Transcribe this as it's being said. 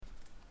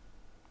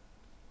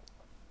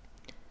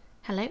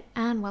Hello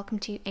and welcome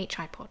to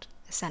HIPod,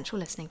 Essential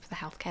Listening for the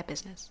Healthcare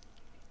Business.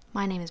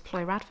 My name is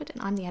Ploy Radford and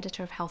I'm the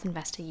editor of Health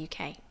Investor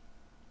UK.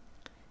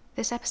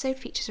 This episode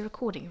features a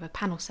recording of a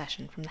panel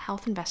session from the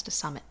Health Investor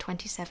Summit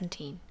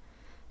 2017,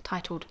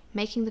 titled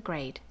Making the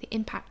Grade, the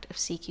Impact of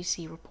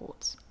CQC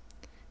Reports.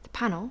 The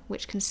panel,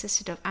 which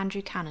consisted of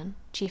Andrew Cannon,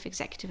 Chief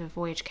Executive of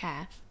Voyage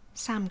Care,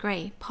 Sam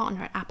Gray,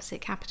 Partner at Apposite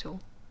Capital,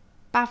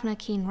 Bhavna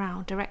Keen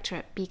Rao, Director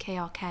at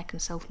BKR Care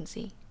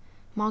Consultancy,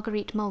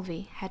 Marguerite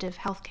Mulvey, Head of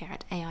Healthcare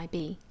at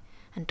AIB,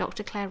 and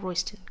Dr. Claire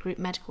Royston, Group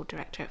Medical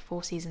Director at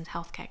Four Seasons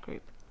Healthcare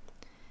Group,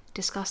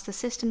 discussed the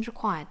systems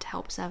required to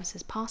help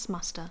services pass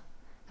muster,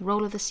 the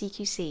role of the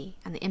CQC,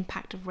 and the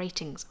impact of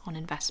ratings on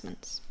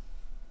investments.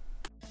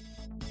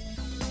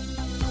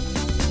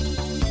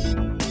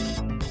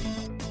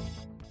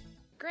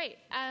 Great.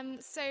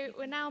 So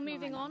we're now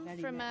moving on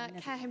from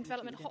care home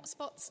development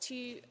hotspots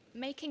to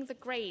making the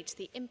grade,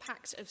 the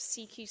impact of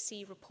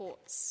CQC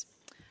reports.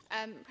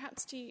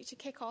 Perhaps to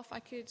kick off, I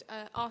could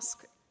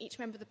ask each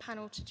member of the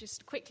panel to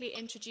just quickly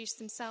introduce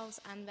themselves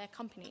and their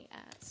company,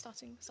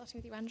 starting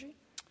with you, Andrew.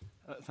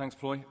 Thanks,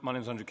 Ploy. My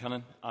name is Andrew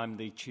Cannon. I'm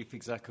the Chief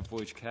Exec of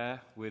Voyage Care.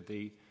 We're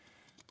the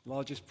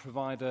largest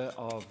provider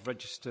of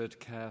registered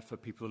care for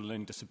people with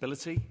learning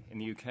disability in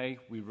the UK.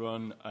 We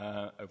run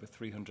over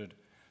 300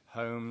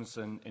 homes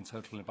and in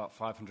total in about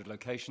 500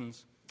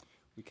 locations.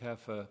 We care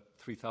for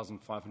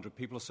 3,500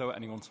 people or so at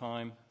any one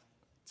time,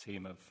 a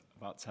team of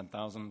about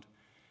 10,000.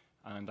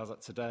 And as of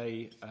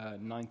today,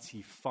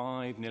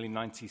 95, nearly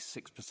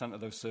 96%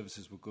 of those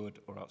services were good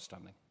or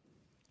outstanding.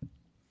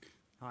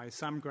 Hi,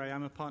 Sam Gray.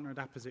 I'm a partner at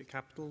Apposite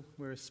Capital.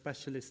 We're a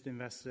specialist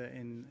investor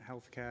in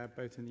healthcare,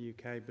 both in the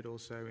UK but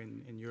also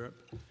in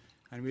Europe.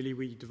 And really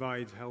we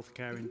divide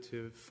healthcare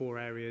into four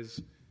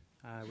areas,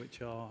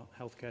 which are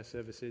healthcare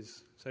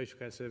services, social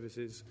care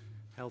services,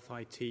 health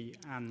IT,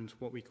 and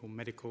what we call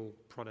medical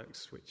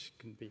products, which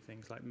can be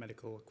things like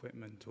medical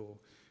equipment or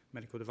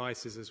medical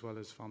devices, as well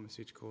as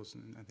pharmaceuticals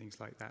and things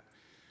like that.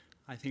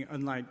 I think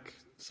unlike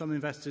some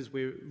investors,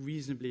 we're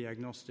reasonably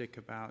agnostic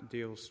about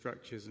deal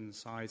structures and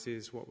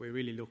sizes. What we're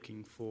really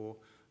looking for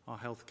are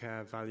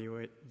healthcare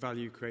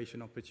value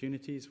creation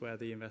opportunities where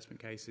the investment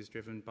case is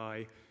driven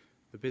by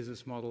the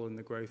business model and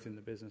the growth in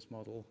the business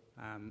model.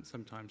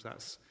 Sometimes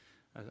that's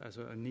as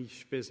a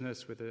niche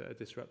business with a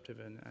disruptive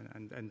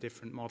and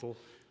different model.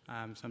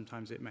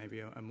 Sometimes it may be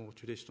a more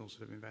traditional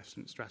sort of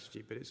investment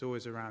strategy, but it's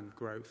always around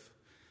growth.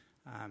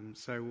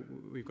 So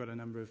we've got a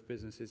number of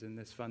businesses in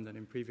this fund and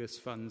in previous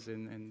funds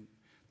in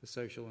the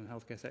social and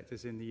healthcare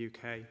sectors in the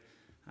UK,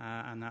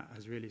 and that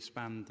has really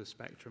spanned the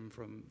spectrum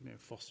from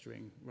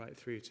fostering right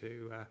through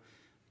to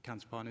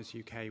Cancer Partners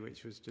UK,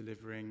 which was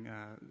delivering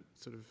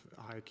sort of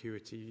high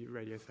acuity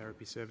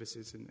radiotherapy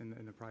services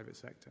in the private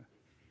sector.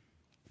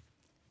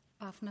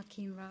 Bhavna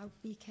Keen Rao,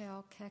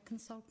 BKR Care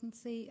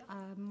Consultancy.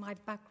 My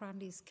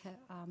background is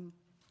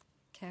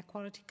Care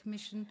Quality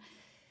Commission.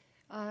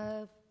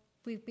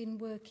 We've been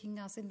working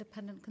as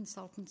independent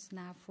consultants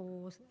now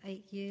for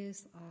 8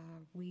 years.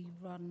 We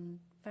run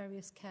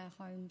various care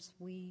homes.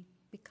 We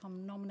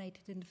become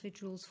nominated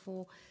individuals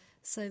for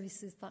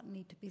services that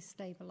need to be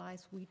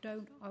stabilised. We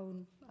don't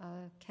own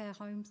care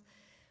homes.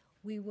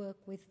 We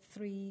work with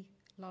 3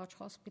 large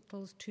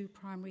hospitals, 2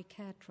 primary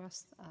care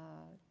trusts,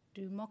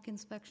 do mock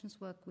inspections,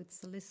 work with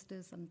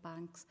solicitors and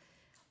banks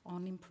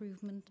on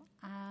improvement,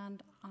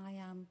 and I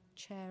am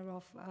chair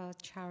of a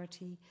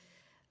charity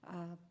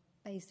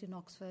based in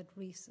Oxford,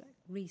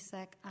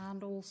 RESEC,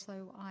 and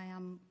also I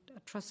am a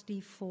trustee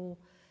for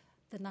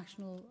the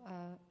National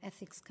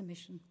Ethics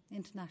Commission,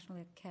 International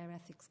Care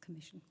Ethics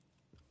Commission.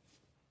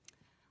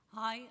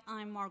 Hi,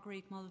 I'm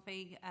Marguerite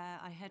Mulvey.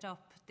 I head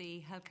up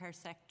the healthcare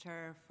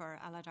sector for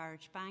Allied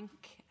Irish Bank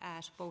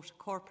at both a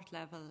corporate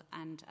level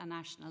and a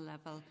national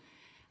level.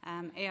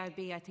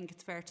 AIB, I think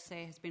it's fair to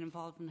say, has been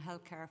involved in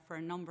healthcare for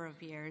a number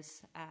of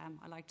years.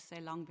 I like to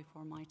say long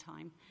before my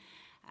time.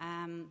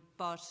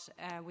 But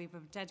we've a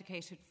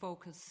dedicated,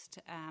 focused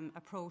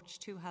approach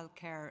to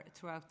healthcare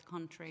throughout the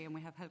country, and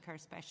we have healthcare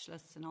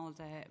specialists in all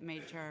the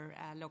major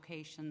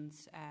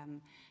locations,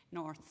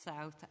 north,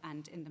 south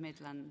and in the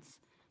Midlands.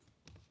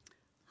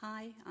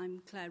 Hi,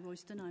 I'm Claire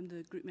Royston. I'm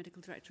the Group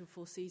Medical Director of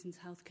Four Seasons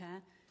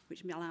Healthcare,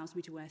 which allows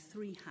me to wear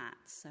 3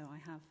 hats. So I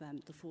have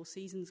the Four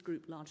Seasons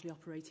Group largely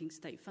operating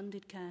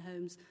state-funded care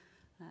homes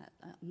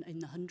in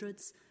the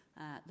hundreds,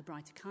 the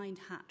Brighter Kind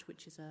hat,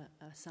 which is a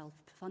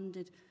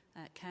self-funded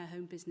care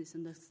home business,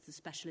 and the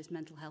specialist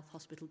mental health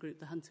hospital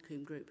group, the Hunter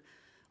Combe Group.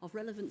 Of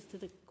relevance to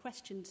the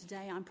question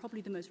today, I'm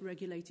probably the most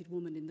regulated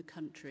woman in the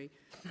country.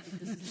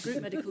 As the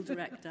Group Medical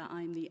Director,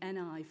 I'm the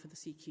NI for the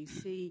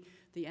CQC,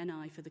 the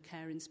NI for the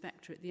Care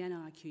Inspectorate, the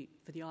NI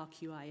for the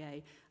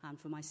RQIA, and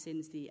for my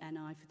sins, the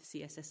NI for the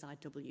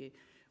CSSIW,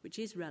 which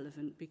is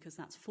relevant because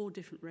that's 4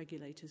 different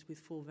regulators with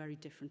 4 very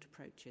different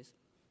approaches.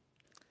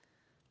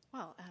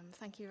 Well,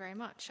 thank you very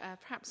much.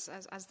 Perhaps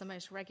as the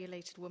most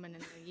regulated woman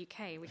in the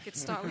UK, we could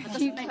start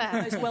with you, Claire.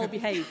 The most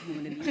well-behaved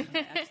woman in the UK.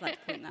 I'd just like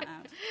to point that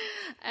out.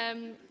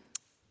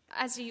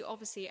 as you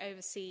obviously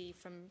oversee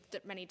from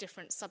many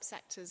different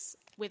subsectors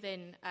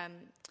within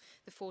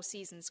the Four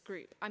Seasons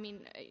Group, I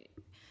mean,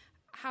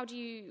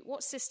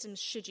 what systems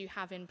should you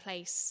have in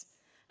place,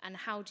 and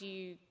how do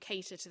you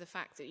cater to the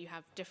fact that you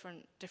have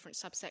different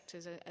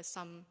subsectors, as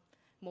some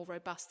more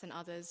robust than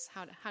others?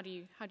 How do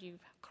you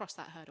cross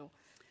that hurdle?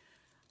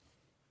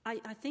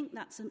 I think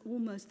that's an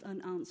almost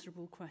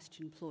unanswerable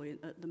question, Ploy,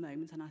 at the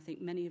moment, and I think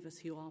many of us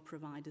who are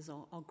providers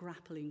are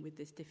grappling with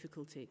this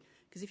difficulty.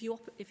 Because if you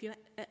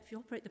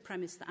operate the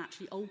premise that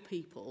actually old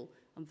people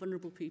and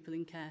vulnerable people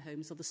in care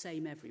homes are the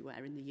same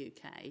everywhere in the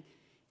UK,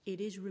 it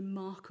is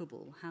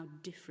remarkable how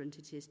different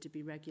it is to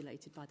be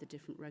regulated by the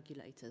different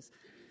regulators.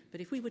 But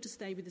if we were to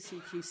stay with the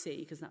CQC,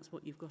 because that's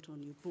what you've got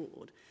on your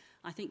board,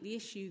 I think the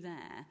issue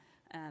there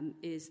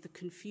is the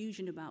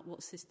confusion about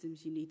what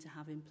systems you need to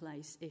have in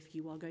place if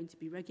you are going to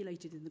be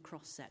regulated in the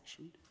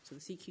cross-section. So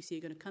the CQC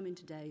are going to come in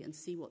today and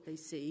see what they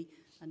see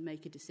and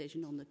make a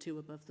decision on the 2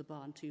 above the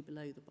bar and 2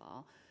 below the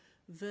bar,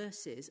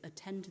 versus a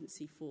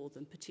tendency for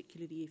them,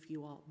 particularly if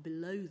you are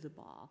below the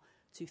bar,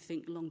 to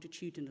think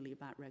longitudinally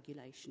about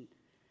regulation.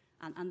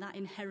 And that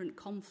inherent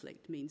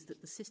conflict means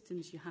that the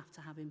systems you have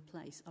to have in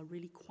place are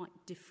really quite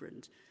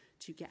different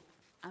to get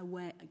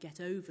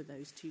over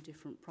those 2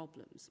 different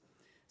problems.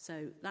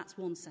 So that's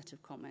one set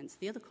of comments.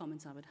 The other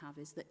comment I would have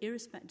is that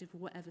irrespective of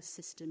whatever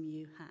system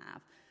you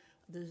have,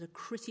 there's a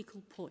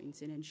critical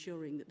point in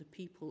ensuring that the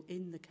people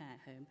in the care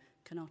home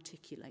can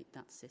articulate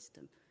that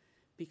system.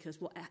 Because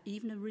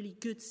even a really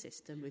good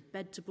system with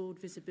bed-to-board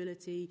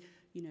visibility,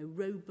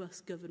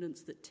 robust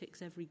governance that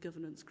ticks every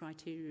governance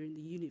criteria in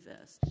the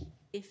universe,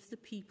 if the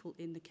people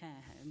in the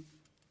care home,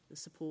 the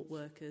support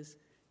workers,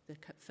 the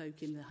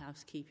folk in the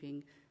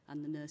housekeeping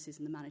and the nurses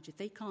and the manager, if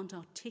they can't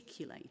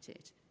articulate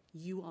it,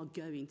 you are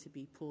going to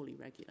be poorly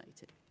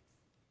regulated.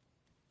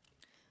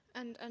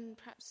 And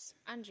perhaps,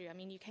 Andrew, I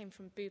mean, you came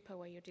from Bupa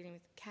where you're dealing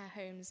with care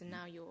homes and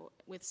now you're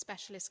with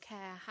specialist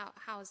care.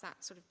 How is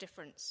that sort of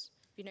difference?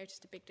 Have you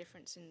noticed a big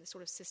difference in the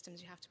sort of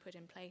systems you have to put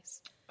in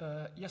place?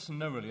 Yes and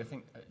no, really. I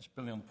think it's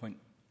building on the point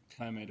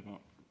Claire made about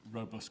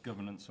robust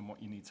governance and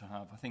what you need to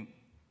have. I think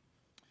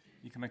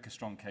you can make a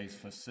strong case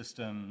for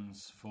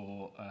systems,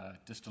 for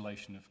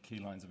distillation of key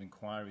lines of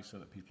inquiry so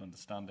that people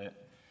understand it.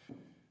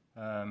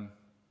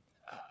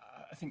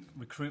 I think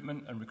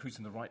recruitment and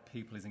recruiting the right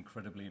people is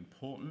incredibly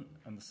important,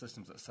 and the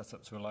systems that are set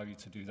up to allow you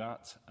to do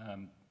that,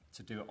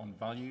 to do it on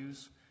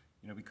values.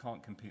 We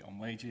can't compete on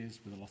wages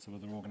with a lot of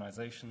other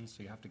organisations,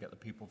 so you have to get the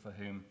people for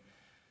whom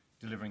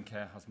delivering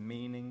care has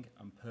meaning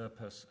and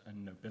purpose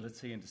and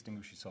nobility, and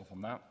distinguish yourself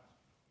on that.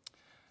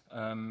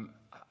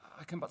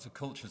 I come back to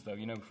cultures, though.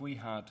 If we've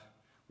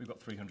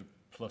got 300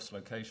 plus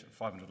locations,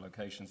 500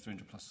 locations,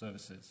 300 plus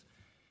services.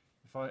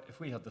 If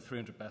we had the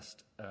 300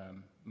 best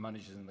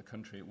managers in the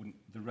country,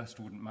 the rest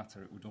wouldn't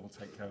matter. It would all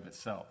take care of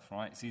itself,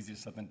 right? It's easier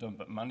said than done,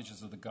 but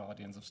managers are the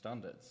guardians of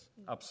standards,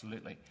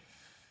 absolutely.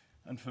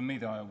 And for me,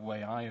 the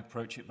way I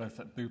approach it, both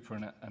at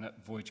Bupa and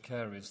at Voyage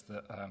Care,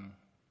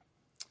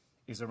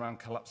 is around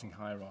collapsing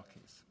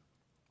hierarchies.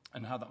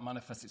 And how that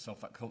manifests itself,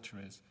 that culture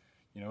is,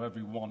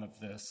 every one of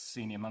the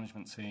senior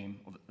management team,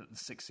 or the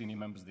 6 senior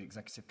members of the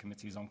executive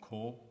committee is on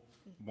call,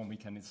 one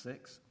weekend in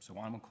 6, so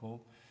I'm on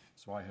call.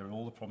 So I hear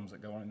all the problems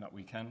that go on in that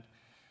weekend.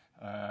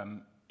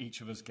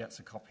 Each of us gets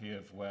a copy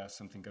of where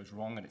something goes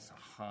wrong, and it's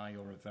a high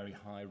or a very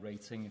high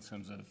rating in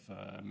terms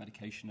of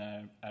medication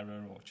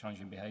error or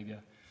challenging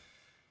behaviour.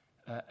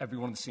 Every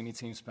one of the senior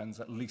team spends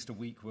at least a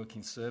week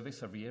working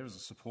service every year as a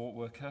support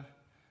worker.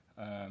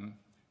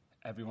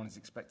 Everyone is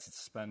expected to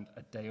spend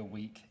a day a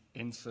week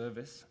in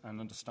service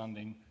and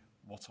understanding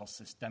what are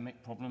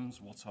systemic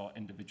problems, what are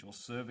individual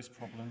service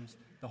problems.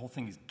 The whole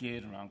thing is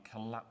geared around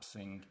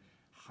collapsing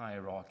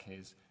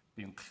hierarchies,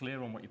 being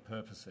clear on what your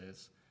purpose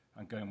is,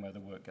 and going where the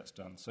work gets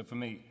done. So for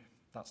me,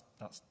 that's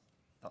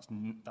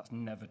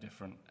never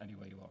different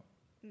anywhere you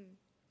are. Mm.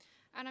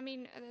 And I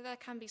mean, there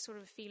can be sort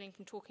of a feeling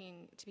from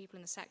talking to people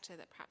in the sector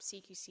that perhaps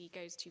CQC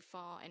goes too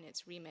far in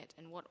its remit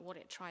and what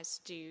it tries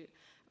to do.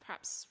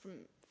 Perhaps from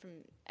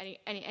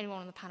anyone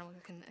on the panel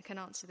can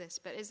answer this,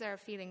 but is there a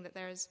feeling that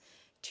there is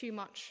too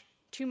much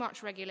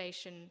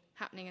regulation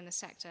happening in the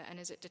sector, and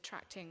is it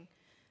detracting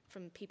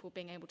from people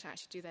being able to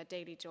actually do their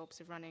daily jobs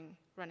of running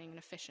an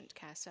efficient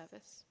care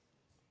service?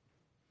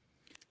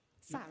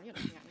 Sam, you're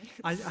looking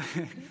at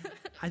me.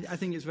 I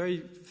think it's very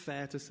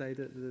fair to say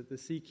that the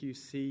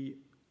CQC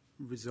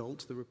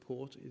result, the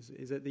report,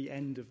 is at the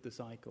end of the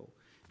cycle.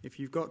 If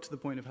you've got to the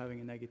point of having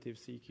a negative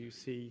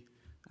CQC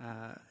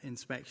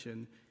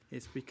inspection,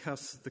 it's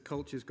because the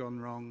culture's gone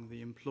wrong,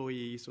 the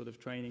employee sort of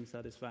training,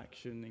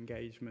 satisfaction,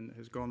 engagement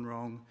has gone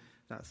wrong.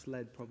 That's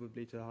led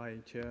probably to high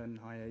churn,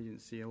 high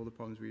agency, all the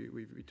problems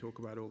we talk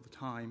about all the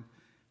time.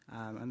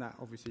 And that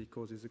obviously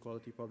causes the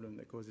quality problem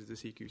that causes the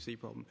CQC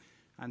problem.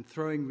 And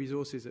throwing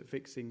resources at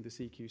fixing the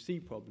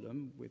CQC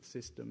problem with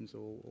systems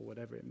or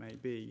whatever it may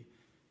be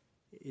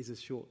is a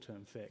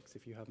short-term fix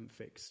if you haven't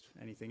fixed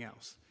anything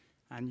else.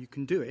 And you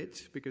can do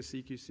it because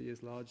CQC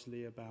is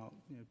largely about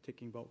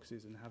ticking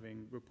boxes and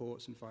having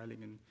reports and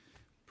filing and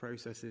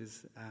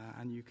processes,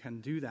 and you can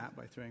do that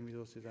by throwing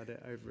resources at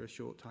it over a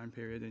short time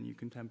period, and you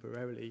can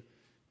temporarily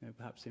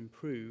perhaps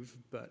improve.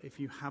 But if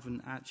you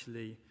haven't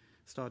actually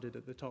started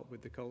at the top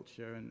with the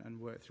culture and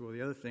worked through all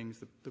the other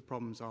things, the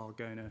problems are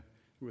going to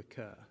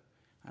recur.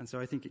 And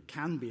so I think it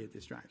can be a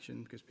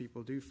distraction because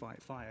people do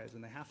fight fires,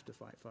 and they have to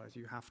fight fires.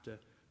 You have to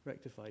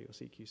rectify your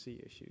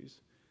CQC issues,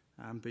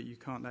 but you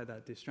can't let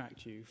that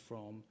distract you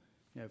from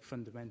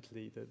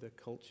fundamentally the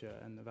culture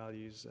and the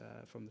values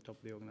from the top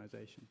of the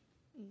organisation.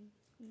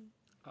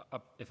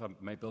 If I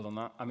may build on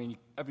that, I mean,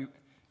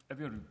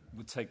 everyone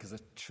would take as a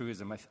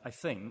truism, I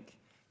think,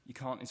 you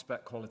can't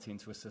inspect quality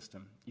into a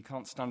system. You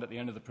can't stand at the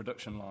end of the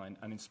production line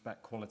and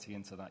inspect quality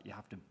into that. You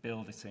have to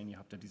build it in, you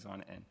have to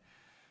design it in.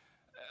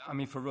 I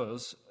mean, for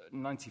us,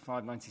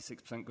 95,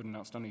 96% good and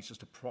outstanding is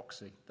just a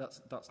proxy.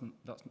 That's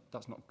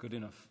not good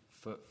enough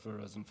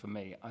for us and for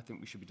me. I think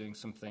we should be doing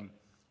something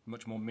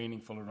much more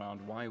meaningful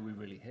around why are we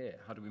really here?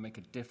 How do we make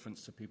a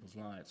difference to people's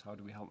lives? How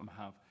do we help them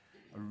have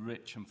a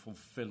rich and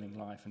fulfilling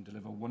life and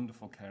deliver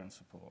wonderful care and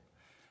support?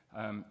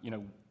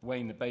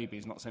 Weighing the baby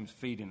is not the same as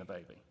feeding the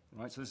baby,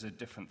 right? So this is a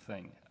different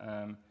thing.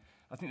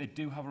 I think they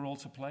do have a role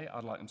to play.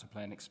 I'd like them to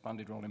play an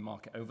expanded role in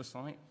market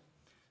oversight.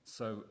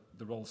 So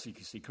the role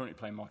CQC currently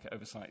play in market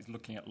oversight is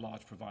looking at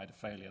large provider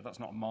failure. That's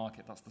not a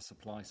market, that's the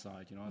supply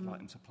side. I'd like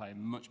them to play a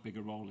much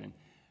bigger role in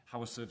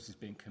how a service is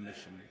being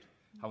commissioned,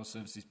 how a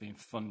service is being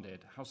funded,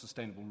 how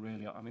sustainable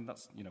really are. I mean,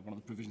 that's one of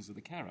the provisions of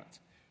the Care Act,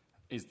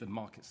 is the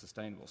market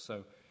sustainable.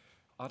 So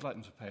I'd like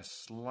them to play a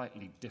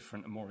slightly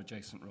different and more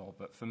adjacent role,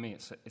 but for me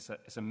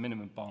it's a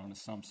minimum bar, and as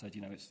Sam said,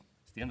 it's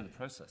the end of the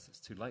process. It's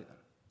too late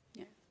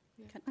then.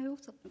 Yeah. I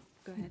also...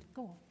 Go ahead.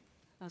 Go on.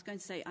 I was going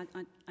to say,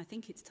 I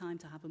think it's time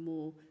to have a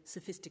more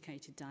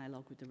sophisticated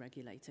dialogue with the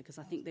regulator, because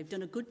I think they've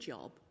done a good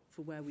job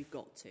for where we've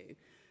got to.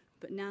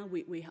 But now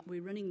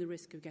we're running the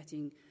risk of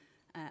getting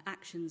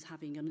actions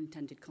having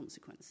unintended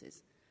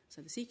consequences.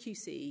 So the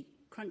CQC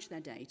crunch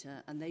their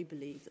data, and they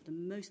believe that the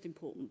most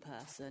important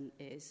person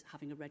is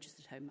having a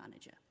registered home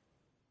manager.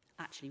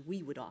 Actually,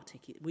 we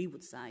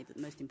would say that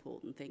the most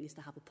important thing is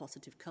to have a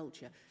positive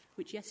culture,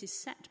 which, yes, is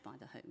set by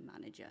the home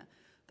manager.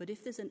 But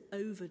if there's an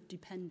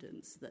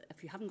over-dependence, that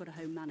if you haven't got a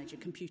home manager,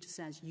 computer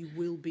says you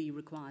will be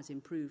requires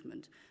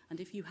improvement. And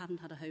if you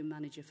haven't had a home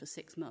manager for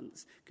 6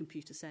 months,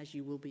 computer says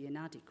you will be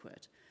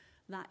inadequate.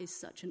 That is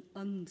such an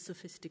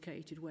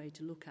unsophisticated way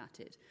to look at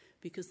it,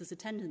 because there's a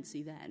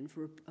tendency then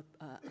for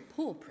a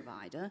poor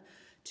provider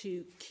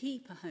to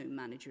keep a home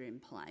manager in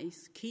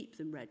place, keep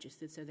them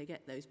registered so they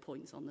get those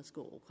points on the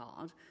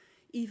scorecard,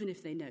 even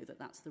if they know that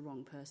that's the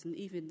wrong person,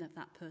 even if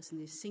that person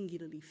is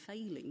singularly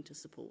failing to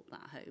support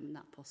that home and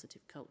that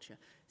positive culture,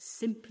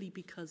 simply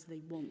because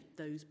they want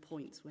those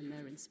points when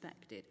they're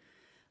inspected.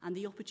 And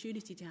the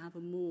opportunity to have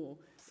a more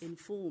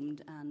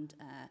informed and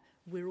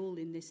we're all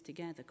in this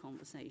together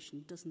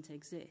conversation doesn't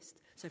exist.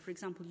 So, for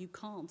example, you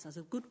can't, as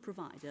a good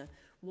provider,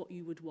 what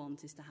you would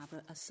want is to have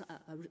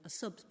a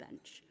subs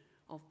bench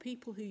of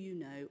people who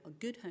are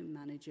good home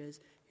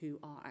managers, who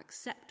are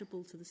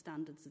acceptable to the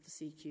standards of the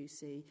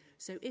CQC.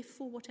 So if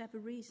for whatever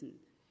reason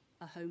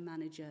a home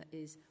manager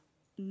is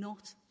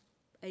not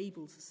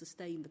able to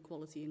sustain the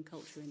quality and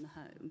culture in the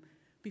home,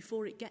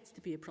 before it gets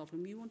to be a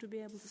problem, you want to be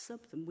able to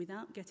sub them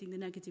without getting the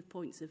negative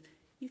points of,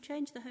 you've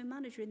changed the home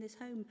manager in this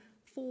home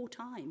 4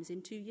 times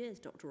in 2 years,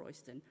 Dr.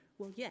 Royston.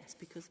 Well, yes,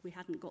 because we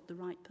hadn't got the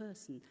right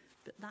person.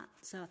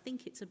 So I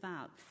think it's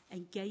about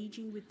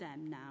engaging with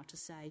them now to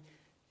say,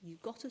 you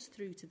got us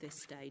through to this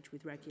stage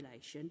with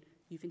regulation,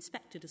 you've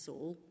inspected us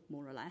all,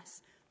 more or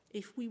less.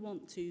 If we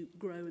want to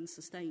grow and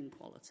sustain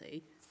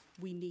quality,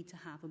 we need to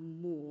have a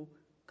more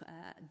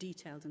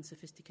detailed and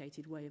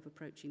sophisticated way of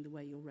approaching the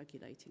way you're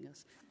regulating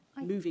us,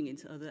 moving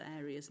into other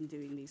areas and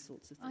doing these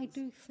sorts of things. I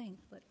do think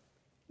that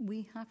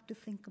we have to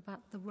think about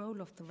the role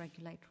of the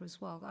regulator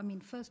as well. I mean,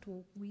 first of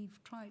all, we've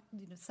tried,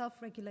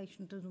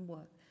 self-regulation doesn't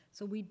work,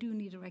 so we do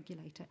need a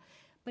regulator.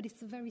 But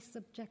it's a very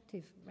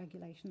subjective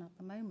regulation at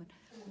the moment.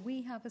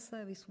 We have a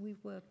service,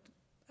 we've worked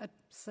a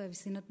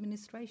service in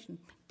administration.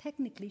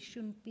 Technically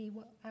shouldn't be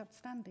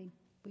outstanding.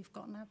 We've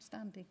got an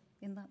outstanding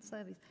in that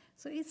service.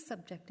 So it's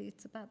subjective,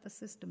 it's about the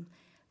system.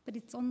 But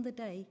it's on the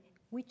day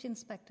which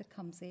inspector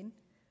comes in,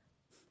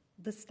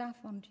 the staff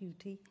on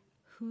duty,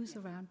 who's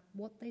around,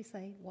 what they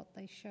say, what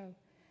they show.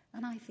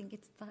 And I think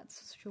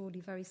that's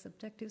surely very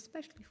subjective,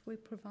 especially if we're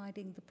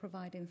providing the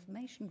provider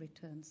information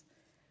returns.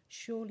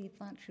 Surely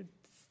that should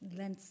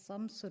lend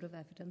some sort of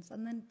evidence.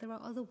 And then there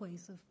are other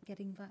ways of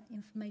getting that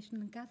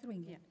information and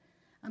gathering it.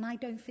 And I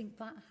don't think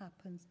that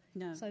happens.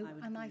 No,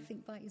 I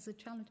think that is a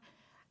challenge.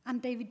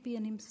 And David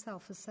Bean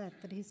himself has said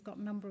that he's got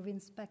a number of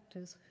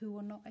inspectors who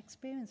are not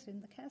experienced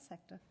in the care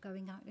sector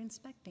going out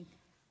inspecting.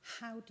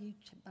 How do you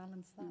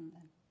balance that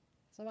then?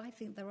 So I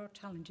think there are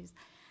challenges.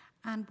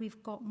 And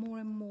we've got more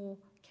and more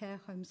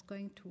care homes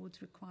going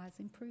towards requires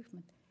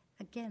improvement.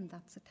 Again,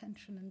 that's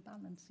attention and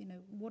balance.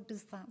 What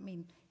does that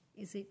mean?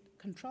 Is it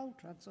controlled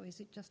drugs or is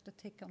it just a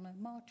tick on a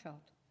MAR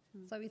chart?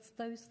 So it's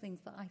those things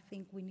that I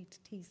think we need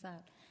to tease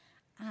out.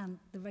 and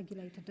the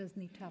regulator does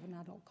need to have an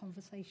adult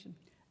conversation.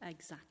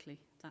 Exactly.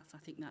 I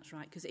think that's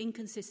right, because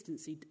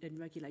inconsistency in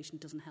regulation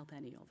doesn't help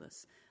any of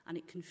us, and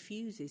it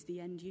confuses the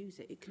end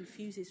user. It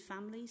confuses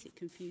families. It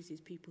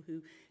confuses people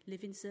who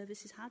live in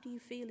services. How do you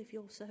feel if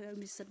your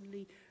home is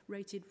suddenly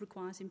rated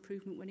requires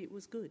improvement when it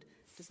was good?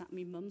 Does that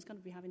mean mum's going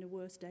to be having a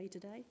worse day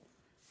today?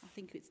 I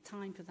think it's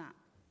time for that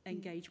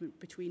engagement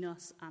between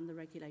us and the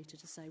regulator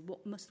to say,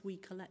 what must we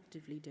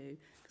collectively do?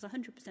 Because I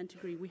 100%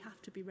 agree, we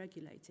have to be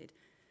regulated.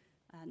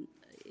 And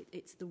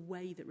it's the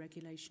way that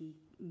regulation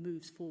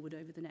moves forward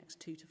over the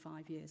next 2 to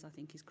 5 years, I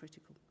think, is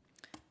critical.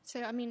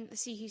 So, I mean, the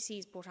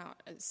CQC's brought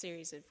out a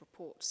series of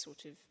reports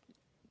sort of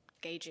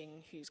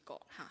gauging who's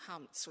got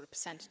how sort of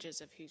percentages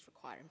of who's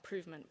require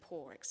improvement,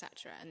 poor,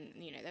 etc. And,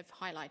 you know, they've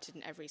highlighted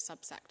in every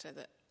subsector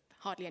that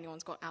hardly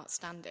anyone's got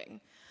outstanding.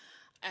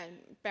 And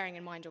bearing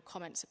in mind your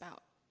comments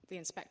about the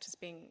inspectors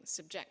being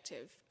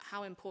subjective,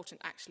 how important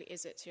actually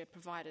is it to a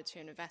provider, to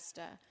an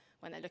investor,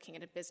 when they're looking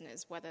at a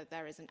business, whether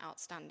there is an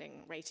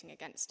outstanding rating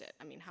against it?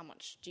 I mean, how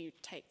much do you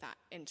take that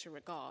into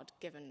regard,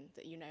 given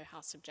that you know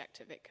how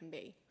subjective it can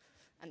be,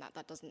 and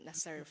that doesn't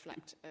necessarily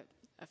reflect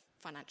a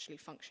financially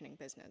functioning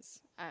business?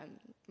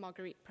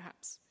 Marguerite,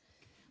 perhaps?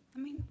 I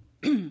mean,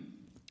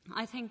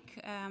 I think,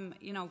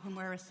 you know, when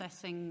we're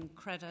assessing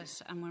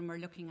credit and when we're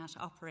looking at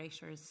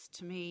operators,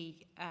 to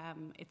me,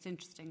 it's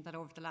interesting that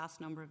over the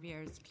last number of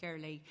years,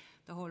 clearly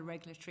the whole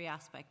regulatory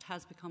aspect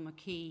has become a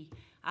key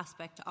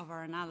aspect of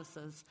our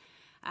analysis.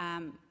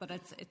 But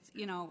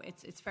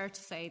it's fair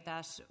to say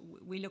that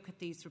we look at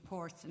these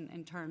reports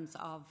in terms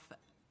of,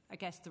 I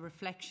guess, the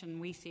reflection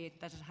we see it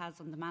that it has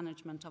on the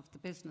management of the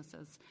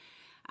businesses.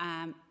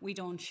 We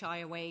don't shy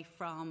away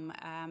from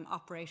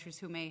operators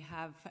who may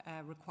have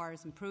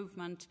requires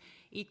improvement.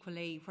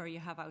 Equally, where you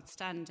have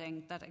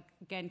outstanding, that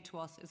again to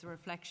us is a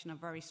reflection of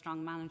very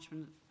strong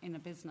management in a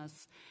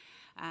business.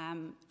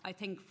 I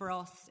think for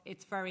us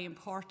it's very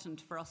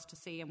important for us to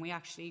see, and we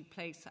actually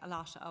place a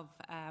lot of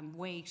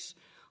weight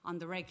on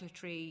the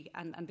regulatory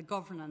and the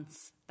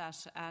governance that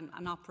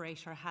an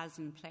operator has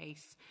in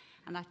place.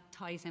 And that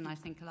ties in, I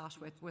think, a lot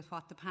with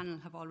what the panel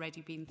have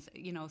already been,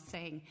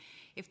 saying.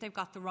 If they've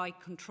got the right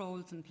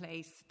controls in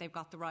place, they've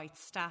got the right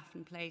staff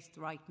in place, the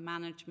right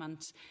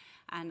management,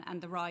 and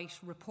the right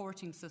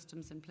reporting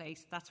systems in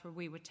place, that's where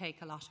we would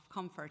take a lot of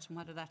comfort. And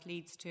whether that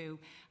leads to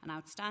an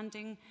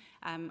outstanding,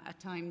 at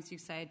times you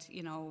said,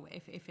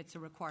 if it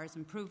requires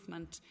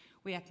improvement,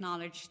 we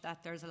acknowledge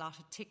that there's a lot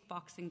of tick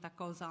boxing that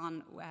goes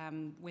on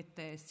with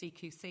the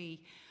CQC.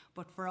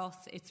 But for us,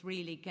 it's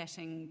really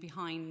getting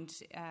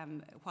behind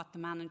what the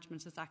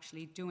management is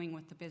actually doing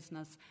with the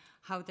business,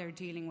 how they're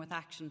dealing with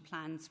action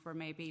plans for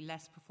maybe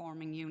less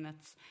performing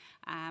units.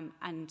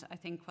 And I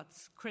think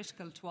what's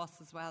critical to us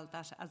as well,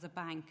 that as a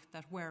bank,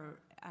 that we're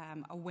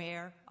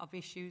aware of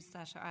issues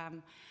that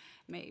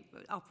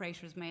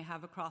operators may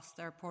have across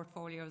their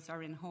portfolios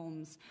or in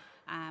homes.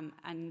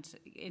 And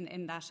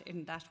in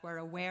that we're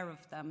aware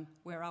of them,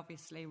 we're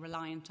obviously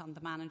reliant on the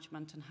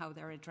management and how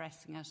they're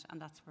addressing it, and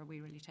that's where we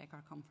really take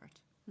our comfort.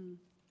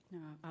 No,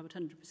 I would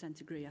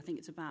 100% agree. I think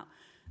it's about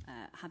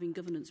having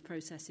governance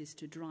processes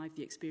to drive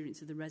the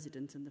experience of the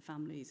resident and the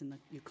families and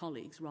your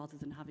colleagues, rather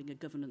than having a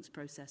governance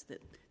process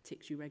that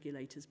ticks your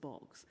regulator's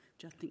box,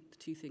 which I think the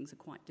two things are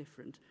quite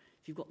different.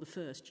 If you've got the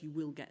first, you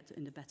will get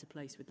in a better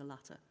place with the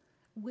latter.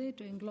 We're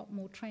doing a lot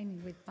more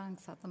training with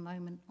banks at the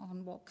moment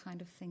on what kind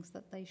of things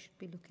that they should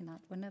be looking at.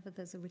 Whenever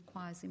there's a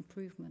requires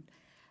improvement,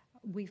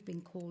 we've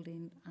been called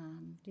in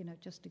and,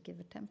 just to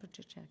give a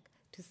temperature check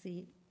to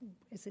see,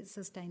 is it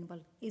sustainable?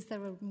 Is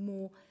there a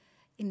more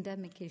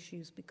endemic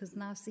issues? Because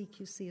now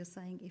CQC are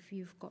saying if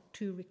you've got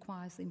 2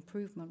 requires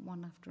improvement,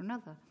 one after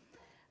another,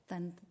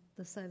 then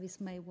the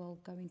service may well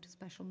go into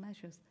special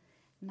measures.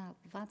 Now,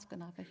 that's going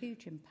to have a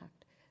huge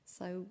impact.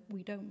 So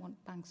we don't want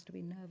banks to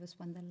be nervous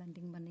when they're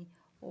lending money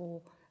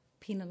or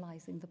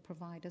penalising the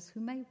providers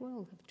who may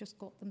well have just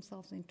got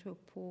themselves into a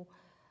poor,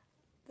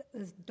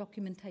 the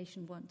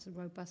documentation weren't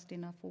robust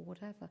enough or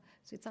whatever.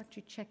 So it's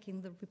actually checking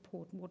the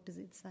report. What does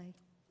it say?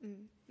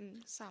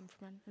 Sam,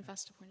 from an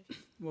investor point of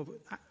view. Well,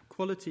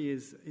 quality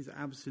is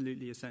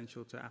absolutely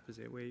essential to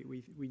Apposite.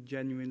 We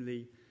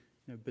genuinely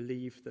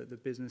believe that the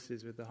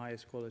businesses with the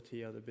highest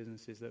quality are the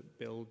businesses that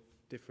build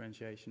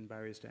differentiation,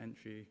 barriers to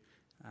entry,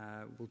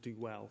 will do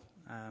well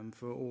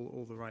for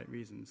all the right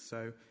reasons.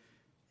 So,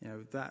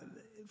 that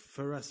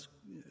for us,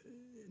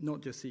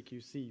 not just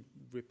CQC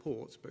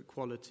reports, but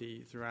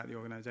quality throughout the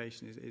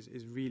organisation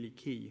is really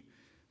key.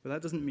 But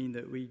that doesn't mean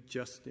that we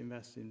just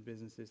invest in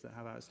businesses that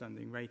have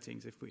outstanding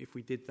ratings. If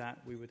we did that,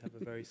 we would have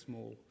a very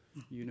small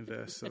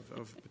universe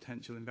of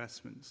potential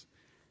investments.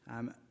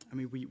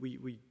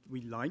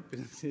 We like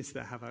businesses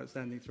that have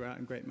outstanding throughout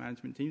and great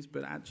management teams,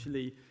 but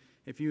actually,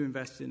 if you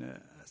invest in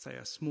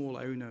a small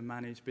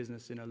owner-managed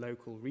business in a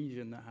local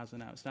region that has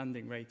an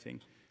outstanding rating,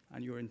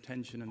 and your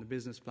intention and the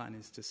business plan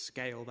is to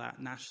scale that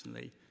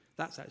nationally,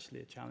 that's actually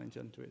a challenge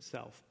unto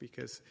itself,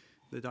 because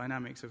the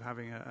dynamics of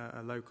having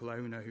a local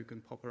owner who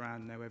can pop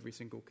around and know every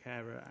single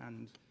carer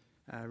and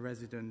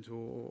resident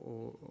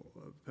or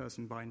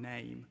person by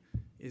name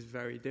is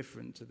very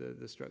different to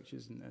the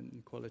structures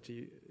and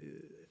quality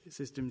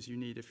systems you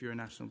need if you're a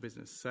national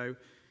business. So,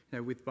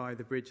 with By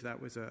the Bridge,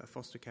 that was a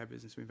foster care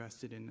business we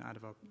invested in out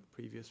of our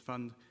previous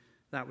fund.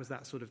 That was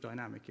that sort of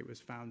dynamic. It was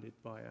founded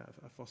by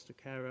a foster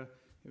carer.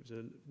 It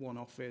was one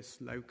office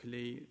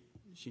locally.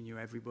 She knew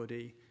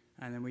everybody.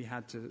 And then we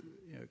had to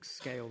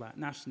scale that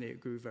nationally.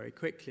 It grew very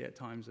quickly at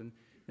times. And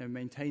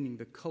maintaining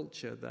the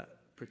culture that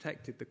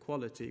protected the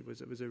quality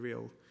was a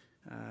real,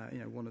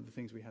 one of the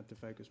things we had to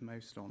focus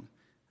most on.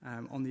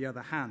 On the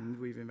other hand,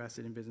 we've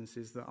invested in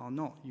businesses that are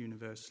not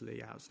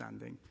universally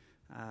outstanding.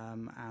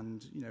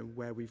 And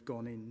where we've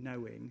gone in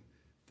knowing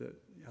that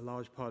a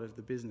large part of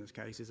the business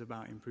case is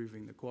about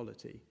improving the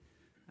quality.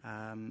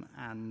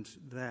 And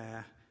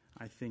there,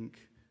 I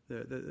think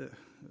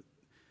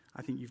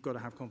I think you've got to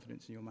have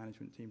confidence in your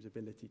management team's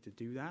ability to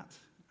do that.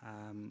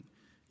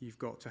 You've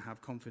got to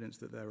have confidence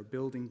that there are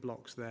building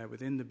blocks there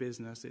within the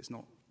business. It's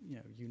not,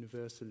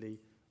 universally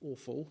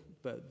awful,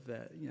 but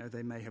that,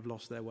 they may have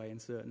lost their way in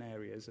certain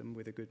areas, and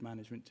with a good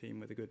management team,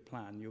 with a good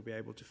plan, you'll be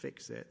able to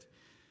fix it.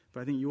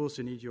 But I think you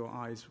also need your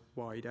eyes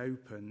wide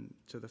open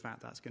to the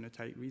fact that's going to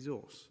take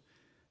resource.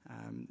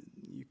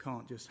 You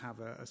can't just have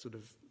a sort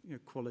of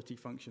quality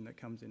function that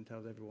comes in,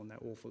 tells everyone they're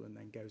awful, and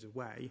then goes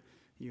away.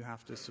 You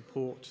have to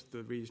support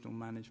the regional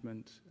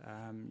management.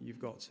 You've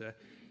got to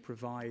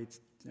provide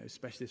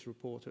specialist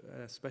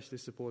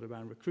support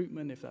around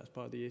recruitment if that's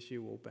part of the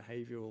issue, or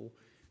behavioural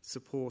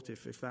support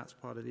if that's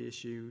part of the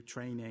issue,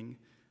 training,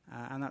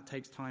 and that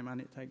takes time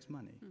and it takes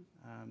money.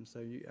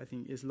 So I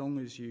think as long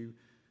as you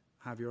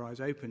have your eyes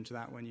open to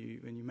that when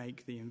you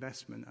make the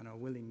investment and are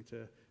willing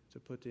to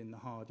put in the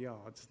hard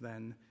yards,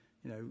 then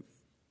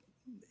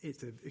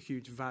it's a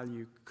huge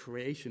value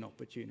creation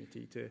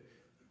opportunity to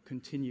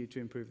continue to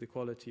improve the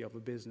quality of a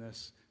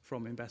business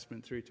from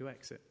investment through to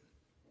exit.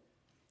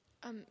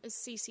 Is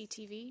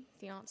CCTV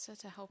the answer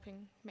to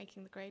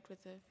making the grade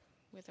with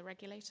the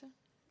regulator?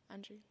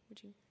 Andrew,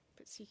 would you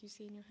put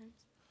CQC in your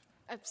hands?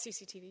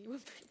 CCTV, you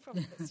would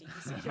probably put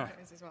CQC in your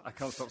hands as well. I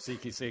can't stop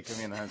CQC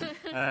coming in the hands.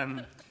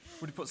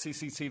 Would you put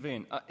CCTV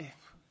in?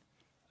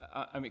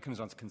 I mean, it comes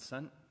down to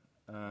consent.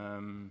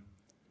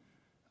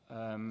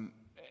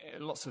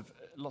 Lots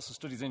of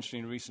studies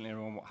interesting recently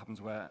around what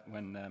happens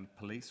when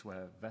police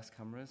wear vest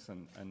cameras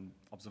and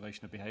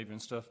observation of behaviour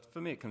and stuff. For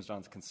me, it comes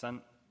down to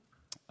consent.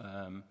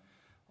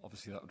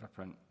 Obviously, that would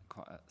represent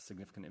quite a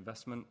significant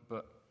investment,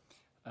 but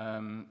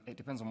it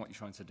depends on what you're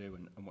trying to do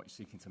and what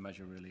you're seeking to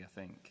measure, really, I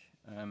think.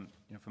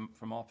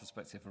 From our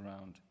perspective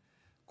around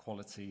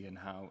quality and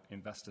how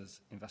investors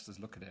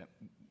look at it,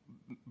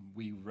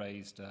 we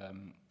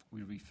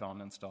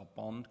refinanced our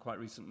bond quite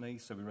recently,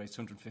 so we raised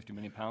 £250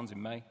 million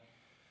in May.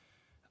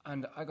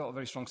 And I got a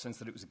very strong sense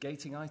that it was a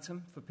gating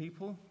item for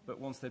people, but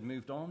once they'd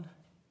moved on,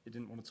 they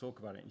didn't want to talk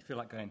about it. You feel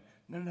like going,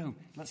 no,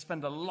 let's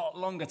spend a lot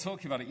longer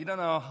talking about it. You don't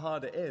know how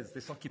hard it is.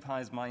 This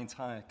occupies my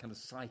entire kind of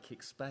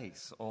psychic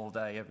space all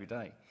day, every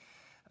day.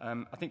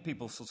 I think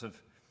people sort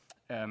of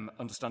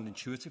understand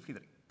intuitively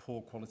that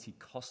poor quality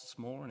costs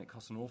more, and it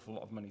costs an awful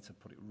lot of money to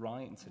put it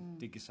right and to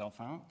dig yourself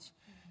out.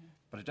 Mm-hmm.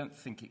 But I don't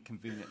think it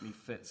conveniently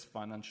fits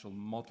financial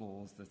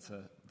models that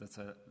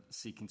are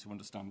seeking to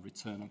understand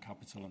return on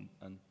capital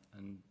and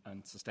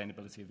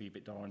sustainability of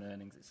EBITDA and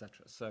earnings,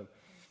 etc.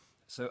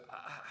 So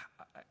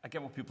I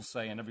get what people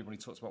say, and everybody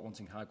talks about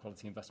wanting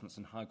high-quality investments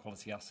and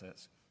high-quality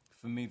assets.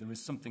 For me, there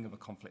is something of a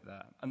conflict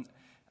there. And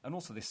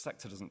also, this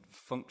sector doesn't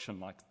function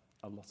like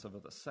a lot of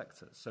other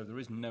sectors, so there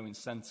is no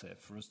incentive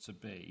for us to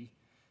be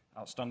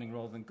outstanding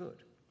rather than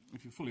good.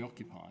 If you're fully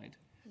occupied,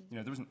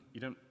 there isn't.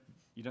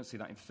 You don't see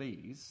that in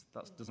fees.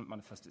 That doesn't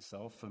manifest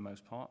itself for the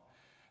most part.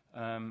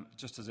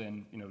 Just as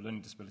in,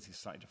 learning disability is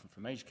slightly different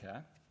from aged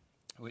care,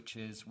 which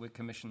is we're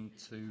commissioned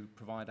to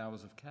provide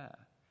hours of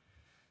care.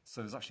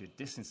 So there's actually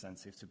a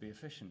disincentive to be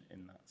efficient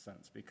in that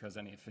sense, because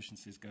any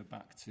efficiencies go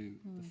back to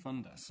the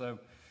funder. So,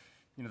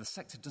 the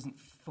sector doesn't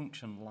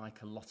function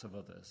like a lot of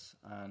others.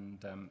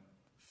 And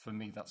for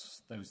me,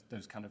 that's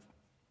those kind of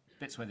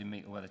bits where they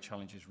meet or where the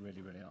challenges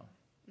really, really are.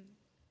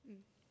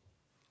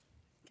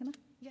 Can I?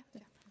 Yeah.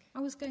 I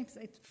was going to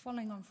say,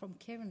 following on from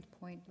Kieran's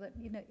point, that,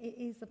 it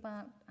is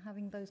about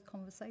having those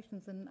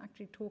conversations and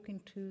actually talking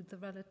to the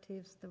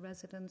relatives, the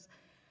residents,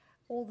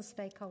 all the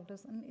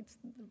stakeholders, and it's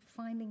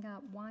finding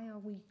out, why are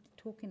we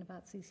talking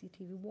about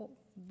CCTV?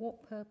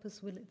 What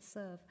purpose will it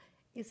serve?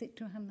 Is it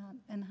to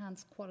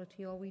enhance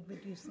quality, or are we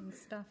reducing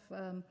staff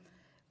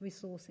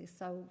resources?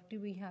 So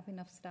do we have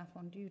enough staff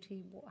on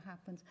duty? What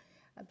happens?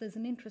 There's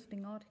an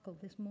interesting article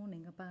this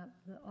morning about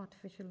the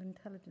artificial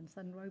intelligence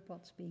and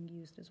robots being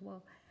used as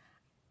well.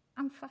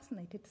 I'm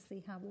fascinated to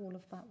see how all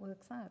of that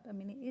works out. I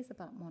mean, it is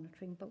about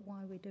monitoring, but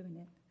why we're doing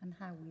it and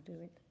how we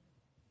do it.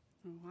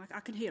 Oh,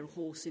 I can hear a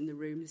horse in the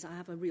room. I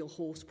have a real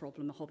horse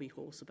problem, a hobby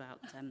horse, about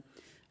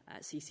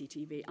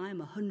CCTV. I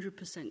am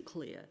 100%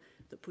 clear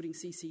that putting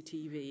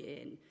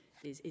CCTV in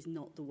is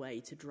not the way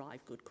to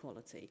drive good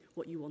quality.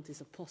 What you want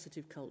is a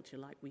positive culture,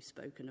 like we've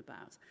spoken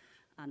about.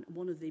 And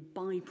one of the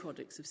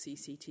byproducts of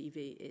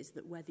CCTV is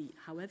that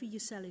however you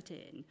sell it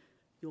in,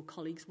 your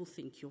colleagues will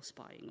think you're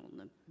spying on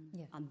them.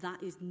 Yeah. And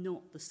that is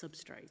not the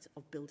substrate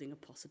of building a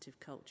positive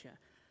culture.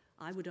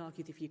 I would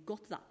argue that if you've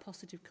got that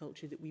positive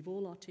culture that we've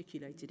all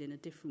articulated in a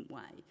different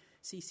way,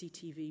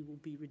 CCTV will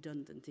be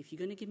redundant. If you're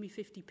going to give me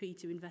 50p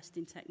to invest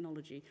in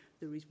technology,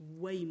 there is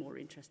way more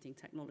interesting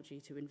technology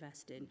to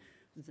invest in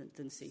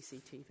than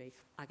CCTV.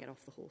 I get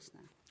off the horse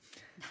now.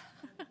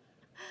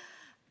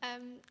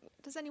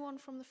 Does anyone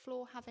from the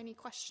floor have any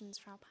questions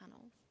for our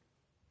panel?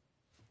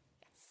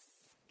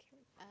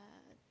 Yes.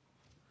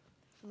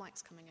 The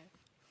mic's coming over.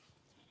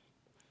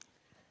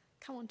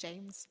 Come on,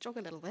 James, jog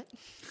a little bit.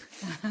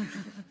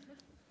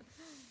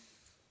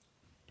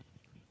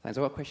 Thanks.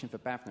 I've got a question for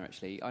Bhavna,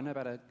 actually. I know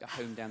about a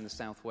home down the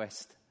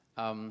southwest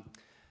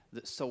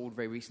that sold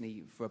very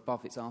recently for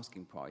above its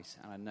asking price,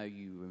 and I know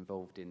you were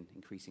involved in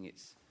increasing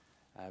its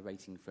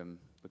rating from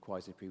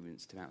requires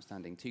improvements to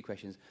outstanding. 2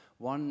 questions.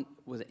 1,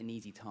 was it an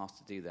easy task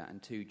to do that?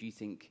 And 2, do you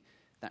think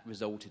that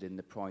resulted in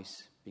the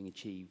price being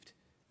achieved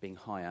being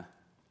higher?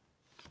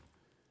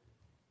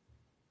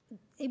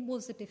 It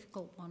was a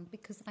difficult one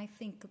because I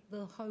think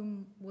the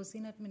home was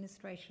in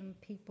administration.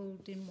 People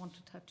didn't want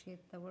to touch it.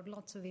 There were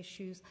lots of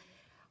issues.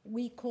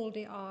 We called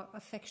it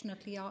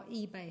affectionately our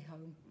eBay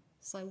home.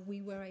 So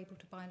we were able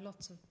to buy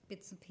lots of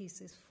bits and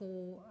pieces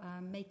for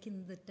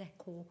making the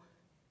decor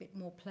a bit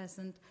more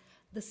pleasant.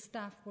 The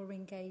staff were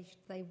engaged.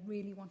 They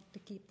really wanted to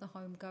keep the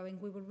home going.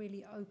 We were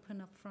really open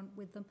up front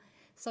with them.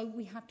 So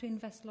we had to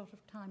invest a lot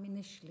of time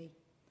initially.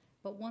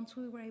 But once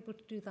we were able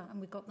to do that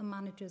and we got the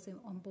managers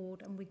on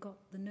board and we got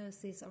the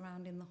nurses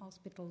around in the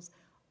hospitals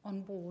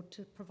on board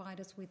to provide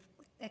us with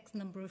X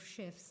number of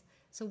shifts.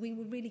 So we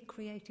were really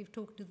creative,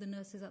 talking to the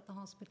nurses at the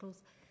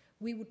hospitals.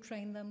 We would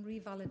train them,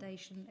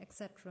 revalidation,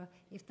 etc.,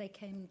 if they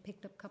came and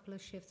picked up a couple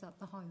of shifts at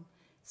the home.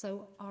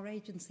 So our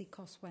agency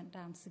costs went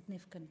down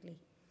significantly.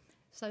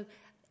 So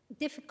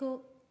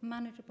difficult,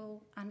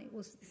 manageable, and it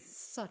was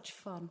such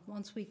fun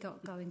once we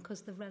got going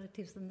because the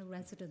relatives and the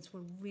residents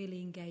were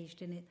really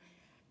engaged in it.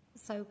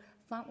 So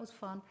that was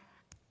fun.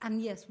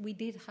 And yes, we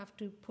did have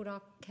to put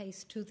our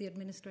case to the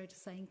administrator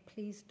saying,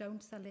 please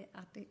don't sell it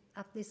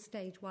at this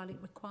stage while it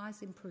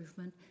requires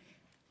improvement.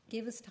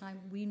 Give us time.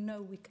 We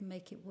know we can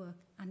make it work.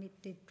 And it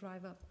did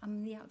drive up.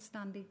 And the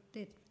outstanding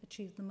did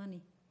achieve the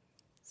money.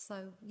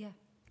 So, yeah.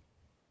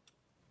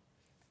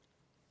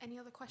 Any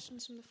other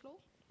questions from the floor?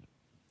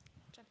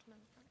 Gentleman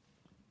in front.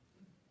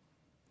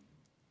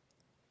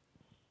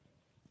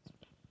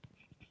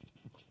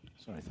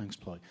 Sorry, thanks,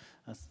 Ploy.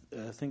 I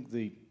think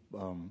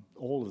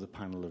all of the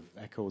panel have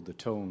echoed the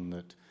tone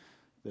that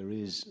there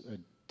is a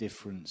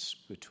difference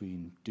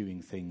between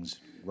doing things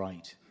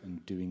right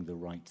and doing the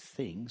right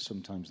thing.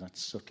 Sometimes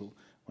that's subtle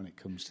when it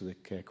comes to the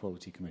Care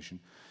Quality Commission.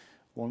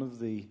 One of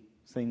the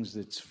things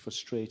that's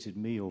frustrated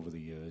me over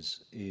the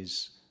years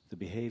is the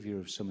behaviour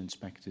of some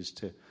inspectors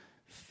to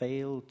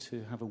fail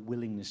to have a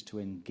willingness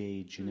to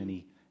engage in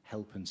any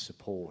help and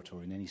support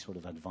or in any sort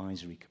of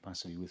advisory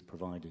capacity with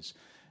providers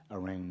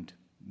around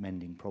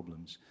mending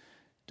problems.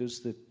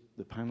 Does the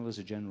panel, as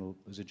a general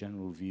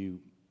view,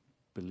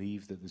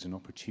 believe that there's an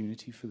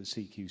opportunity for the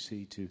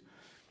CQC to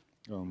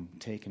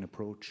take an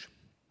approach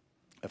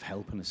of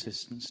help and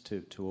assistance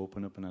to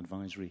open up an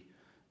advisory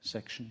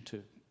section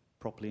to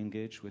properly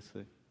engage with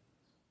the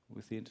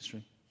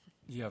industry?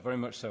 Yeah, very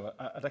much so.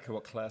 I'd echo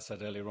what Claire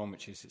said earlier on,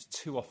 which is it's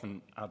too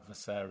often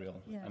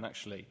adversarial. Yeah. And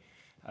actually,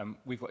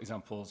 we've got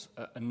examples,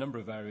 a number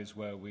of areas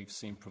where we've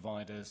seen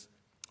providers,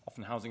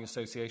 often housing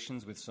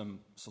associations with some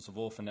sort of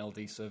orphan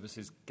LD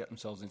services, get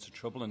themselves into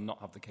trouble and not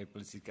have the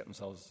capability to get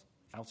themselves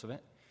out of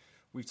it.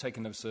 We've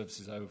taken those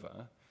services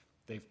over.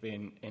 They've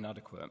been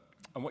inadequate.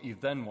 And what you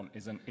then want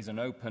is an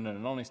open and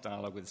an honest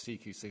dialogue with the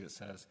CQC that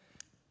says,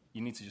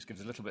 you need to just give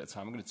us a little bit of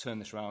time. We're going to turn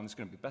this around. It's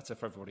going to be better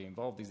for everybody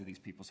involved. These are these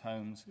people's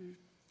homes.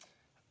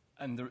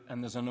 And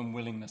there's an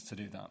unwillingness to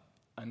do that.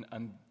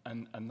 And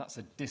that's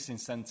a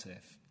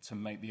disincentive to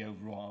make the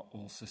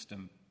overall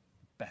system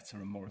better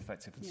and more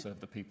effective and serve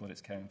the people that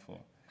it's caring for.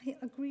 I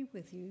agree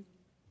with you,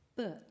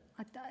 but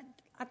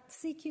at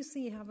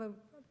CQC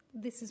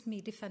this is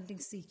me defending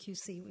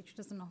CQC, which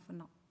doesn't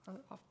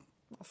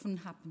often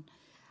happen.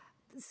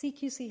 The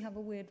CQC have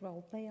a weird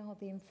role. They are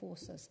the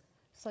enforcers.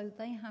 So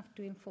they have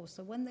to enforce.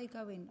 So when they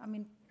go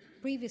in,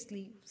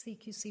 previously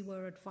CQC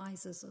were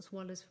advisors as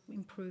well as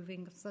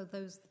improving, so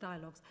those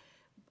dialogues.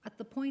 At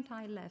the point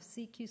I left,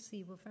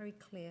 CQC were very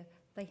clear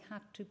they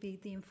had to be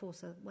the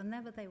enforcer.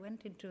 Whenever they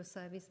went into a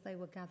service, they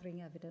were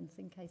gathering evidence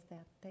in case they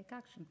had to take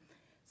action.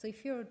 So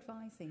if you're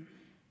advising,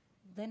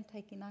 then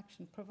taking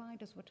action,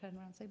 providers will turn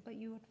around and say, but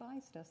you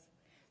advised us.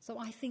 So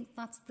I think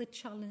that's the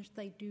challenge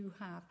they do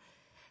have.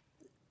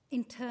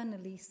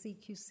 Internally,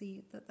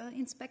 CQC, the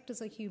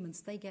inspectors are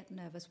humans, they get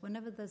nervous.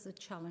 Whenever there's a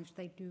challenge,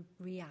 they do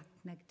react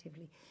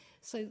negatively.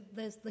 So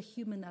there's the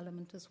human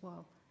element as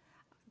well.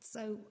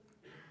 So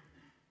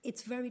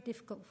it's very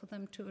difficult for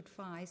them to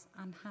advise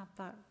and have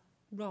that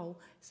role.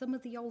 Some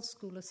of the old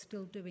school are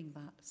still doing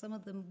that. Some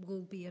of them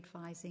will be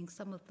advising,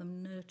 some of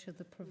them nurture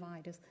the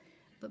providers,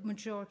 but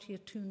majority are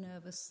too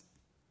nervous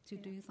to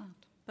do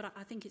that. But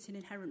I think it's an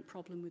inherent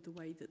problem with the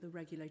way that the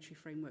regulatory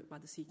framework by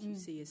the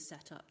CQC is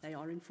set up. They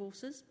are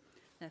enforcers,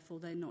 therefore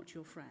they're not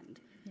your friend.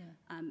 Yeah.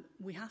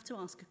 We have to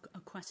ask a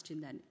question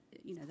then,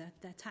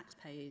 they're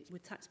taxpayers,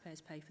 would taxpayers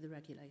pay for the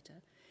regulator?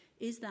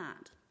 Is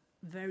that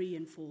very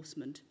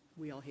enforcement?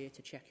 We are here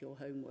to check your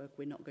homework,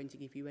 we're not going to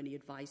give you any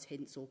advice,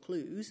 hints or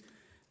clues.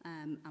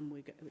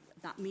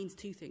 That means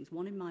two things.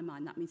 One, in my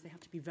mind, that means they have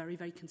to be very,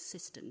 very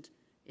consistent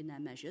in their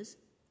measures,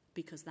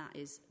 because that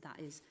is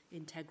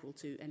integral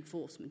to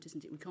enforcement,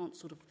 isn't it? We can't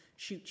sort of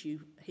shoot you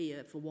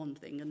here for one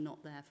thing and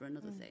not there for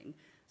another thing.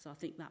 So I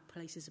think that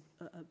places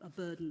a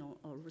burden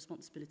or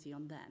responsibility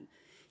on them.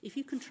 If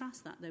you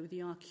contrast that, though, with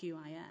the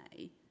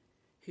RQIA,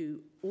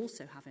 who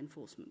also have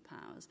enforcement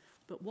powers,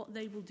 but what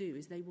they will do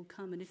is they will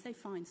come, and if they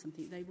find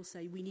something, they will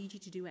say, we need you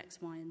to do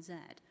X, Y, and Z.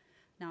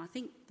 Now, I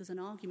think there's an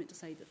argument to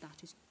say that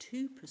that is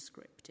too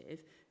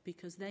prescriptive,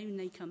 because then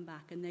they come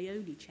back and they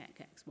only check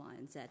X, Y,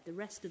 and Z. The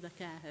rest of the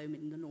care home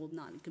in the Northern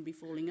Ireland can be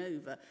falling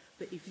over,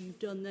 but if you've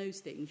done those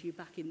things, you're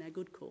back in their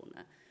good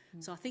corner.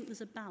 So I think there's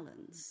a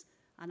balance,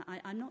 and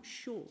I'm not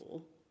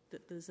sure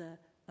that there's a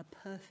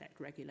perfect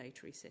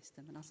regulatory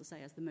system. And as I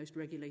say, as the most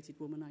regulated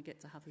woman, I get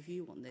to have a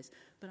view on this.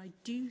 But I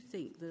do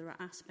think there are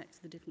aspects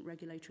of the different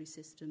regulatory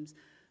systems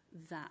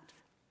that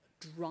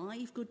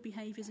drive good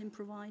behaviours in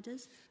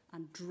providers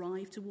and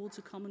drive towards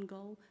a common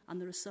goal, and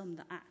there are some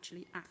that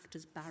actually act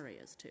as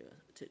barriers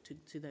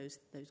to those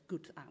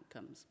good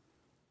outcomes.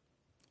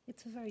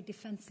 It's a very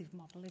defensive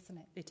model, isn't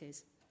it? It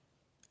is.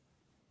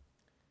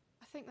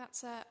 I think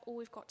that's all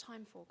we've got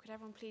time for. Could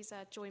everyone please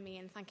join me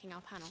in thanking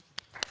our panel?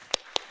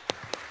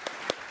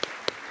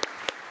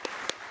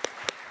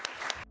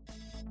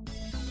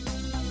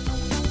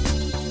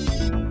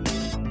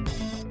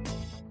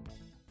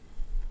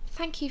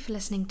 Thank you for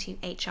listening to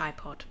HI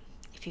Pod.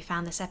 If you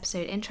found this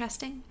episode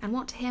interesting and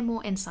want to hear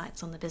more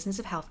insights on the business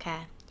of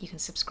healthcare, you can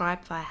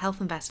subscribe via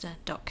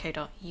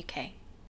healthinvestor.co.uk.